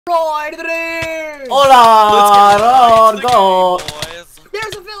Hola! Go!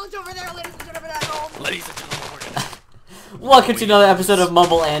 There's a village over there, ladies and gentlemen, at home. Ladies and gentlemen. Welcome to another episode of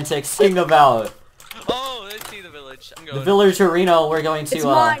Mumble Antics. Sing about. Oh, let's see the village. I'm going. The village Torino. We're going to. It's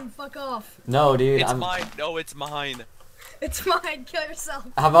mine. Fuck off. No, dude. It's mine. No, it's mine. It's mine. Kill yourself.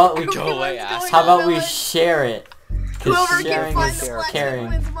 How about we Go away, ass. How about we share it? Whoever sharing can find is the blacksmith caring.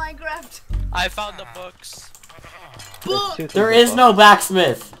 wins Minecraft. I found the books. Book. There is no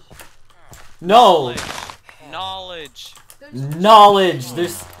blacksmith. No. Knowledge. Knowledge.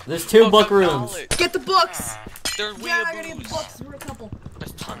 There's two book rooms. Knowledge. Get the books. There's Yeah, I gotta get the weeaboos. books. We're a couple.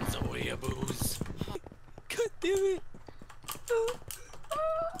 There's tons of weeaboos. God damn it.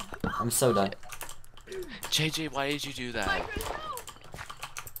 I'm so done. JJ, why did you do that? Minecraft, no.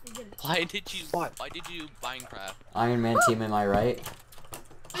 We did it. Why did you Minecraft? Iron Man team, am I right?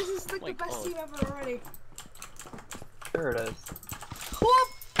 This is like the Like, best oh. team ever already. Sure it is. Whoop.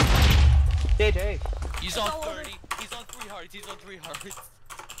 JJ. He's It's on all over. 30. He's on 3 hearts. He's on 3 hearts.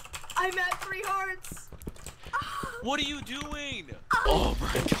 I'm at 3 hearts. What are you doing? Oh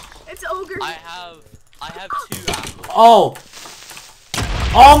my god. It's ogre. I have 2 apples. Oh.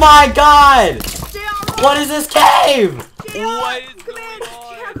 Oh my God! JR, What is this cave? JR, What is come going in.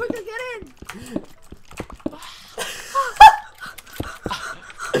 on? JR, quickly get in.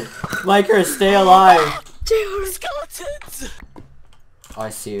 Micro, stay alive. JR. Skeletons. Oh, I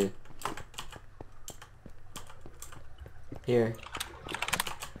see you. Here.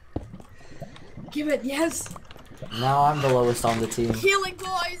 Give it, yes. Now I'm the lowest on the team. Healing,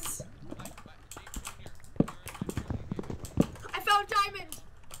 boys. I found diamond.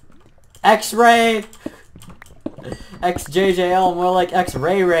 X-ray. XJJL, more like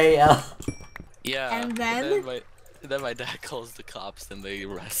X-Ray L. Yeah. And then? Then my dad calls the cops and they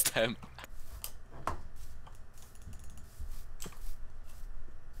arrest him.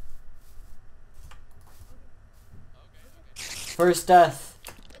 First death.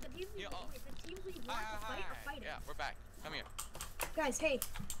 Yeah, we're back. Come here. Guys, hey.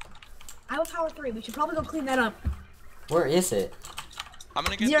 I have power 3. We should probably go clean that up. Where is it? I'm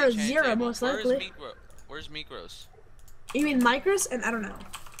gonna get Zero, the enchant zero, table. most likely. Where's Mikros? You mean micros? And I don't know.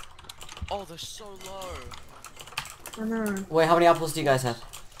 Oh, they're so low. I don't know. Wait, how many apples do you guys have?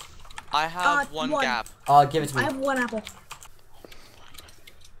 I have one one. gap. Give it to me. I have 1 apple.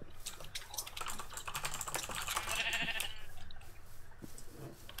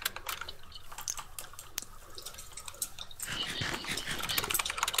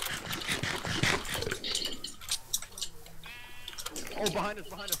 Oh, behind us,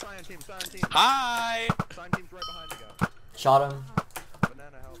 cyan team. Hi. Cyan team's right behind you guys. Shot him.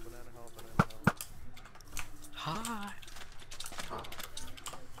 Banana help. Hi. I'm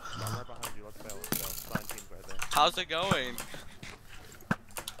right behind you, let's go. Cyan team's right there. How's it going?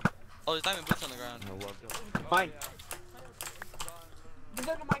 Oh, there's diamond boots on the ground. I love it.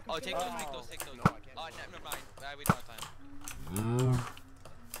 Oh, There's take those. No, I can't. Oh, never mind. We don't have time.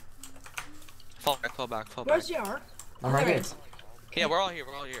 Fall back. Where's JR? I'm right There here. it is. Yeah, we're all here.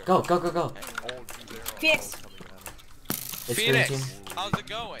 Go. Oh, dude, they're all Phoenix. coming at us. It's green Phoenix, team. how's it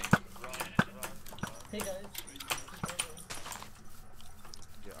going? Hey guys.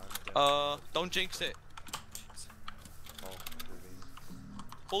 Yeah, I'm dead. Don't jinx it. Oh,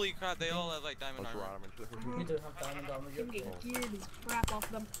 Holy crap, they all have like diamond let's armor. run them into You do have diamond armor. I'm getting geared as crap off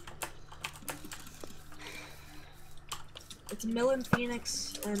them. It's Millen,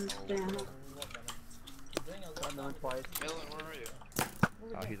 Phoenix, and Banana. Another twice. Dylan, where are you?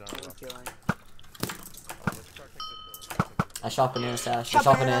 Oh, he's on the left. Killing. Oh, let's try to take this hill. I shot banana stash. I Shot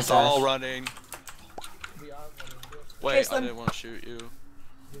shot banana banana They're all stash. running. We are running. Wait, Chase I them. didn't want to shoot you.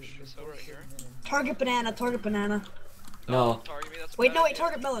 Target Banana, target Banana. No. Target me, that's Wait, no, wait,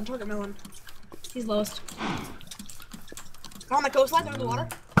 target Millen. He's lowest. They're on the coastline, they're in the water.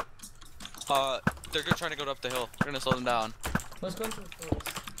 They're trying to go up the hill. We're gonna slow them down. Let's go to the forest.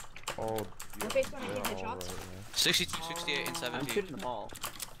 Oh, We're based on they're hit all shots. right, man. 62, 68, and 70. I'm shooting them all.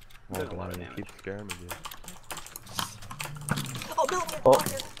 Oh, man, you keep scaring me, dude. Oh, Millen, Oh.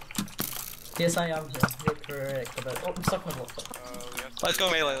 Yes, I am here. You're correct. But oh, I'm stuck in the block. Let's go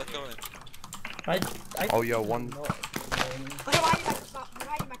melee, let's go in. I Oh, yo, one. No. Okay, behind you, Marcus. Stop.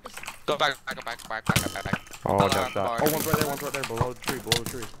 Behind you, Marcus. Go back. Oh, I Bar. got shot. Oh, one's right there, below the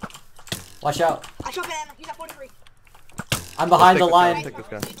tree. Watch out. I shot Banana, he's at 43. I'm behind the Let's line. take this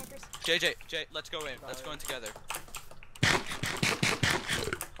guy. JJ, let's go in. Let's go in together.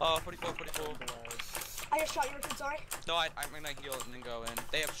 44. I just shot you, Richard, sorry. No, I'm gonna heal and then go in.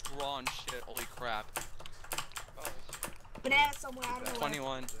 They have strong shit, holy crap. Banana somewhere, I don't know where.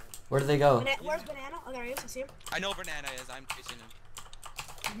 21. Where do they go? Where's Banana? Oh, there he is, I see him. I know Banana is, I'm chasing him.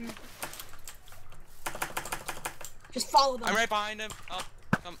 Just follow them. I'm right behind him. Oh,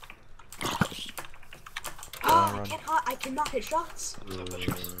 come. Oh, I cannot hit shots.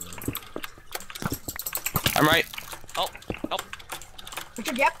 I'm right. Oh, help.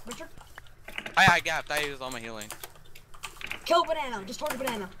 Richard, yep, Richard. I gapped. I used all my healing. Kill banana. Just target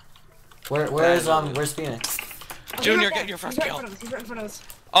banana. Where's Phoenix? Oh, Junior, he's right get your first he's kill. Right in front of us. He's right in front of us.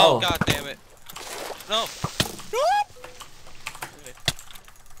 Oh, Oh. god damn it. No.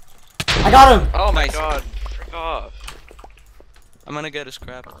 I got him! Oh my Nice. god. Frick off. I'm gonna get his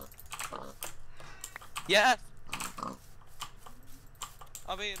crap. Yes!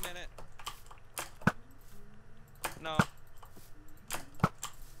 I'll be a minute. No.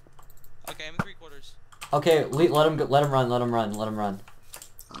 Okay, I'm in 3/4. Okay, let him go, let him run.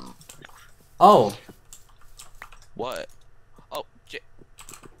 Oh, What? Oh,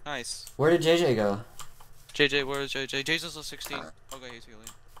 nice. where did JJ go? JJ, where is JJ? JJ's also 16. Okay, he's healing.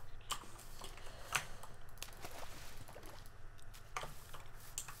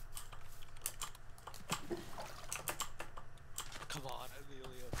 Come on,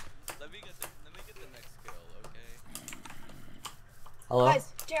 Amelia. Let me get the next kill, okay? Hello? Guys,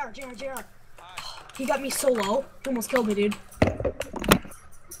 JR. Hi. He got me so low. He almost killed me, dude. Yo, I have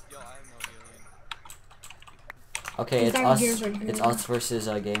no healing. Okay, He's it's down us. here right It's now. us versus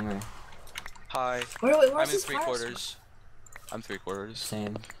Gamer. Hi. Wait, I'm where's in his 3/4. I'm 3/4.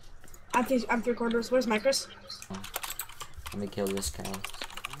 Same. I'm 3/4. Where's Micros? Let me kill this cow.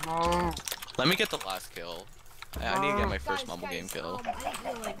 Let me get the last kill. I need to get my first Guys, Mumble game kill. I need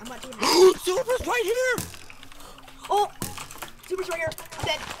healing. I'm not doing it. Super's right here! Oh! Super's right here. I'm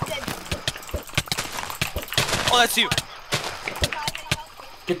dead. Oh, that's you.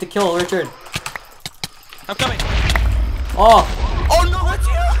 Get the kill, Richard. I'm coming. Oh! Oh no, that's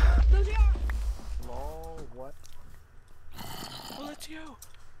you! No, JR! Lol, what? Oh, that's you.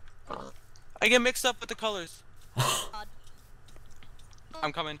 I get mixed up with the colors.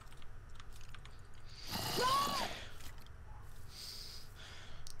 I'm coming.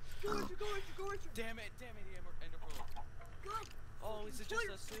 Go, Richard. Damn it, Ender Pearl. Oh, is it just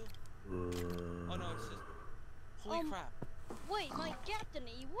us two? Oh no, it's just... Holy crap. Wait, my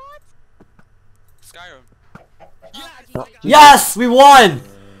destiny, what? Skyrim. Yes! We won!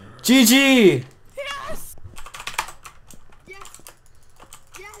 GG! Yes!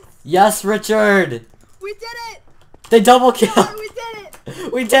 Yes, Richard! We did it! They double kill! JR, we did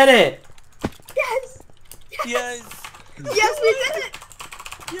it! We did it! Yes! Yes! Yes, we did it!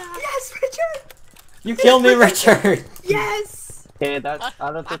 Yes, Richard! You killed me, Richard! Yes! Okay, that's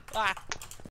I don't think Ah.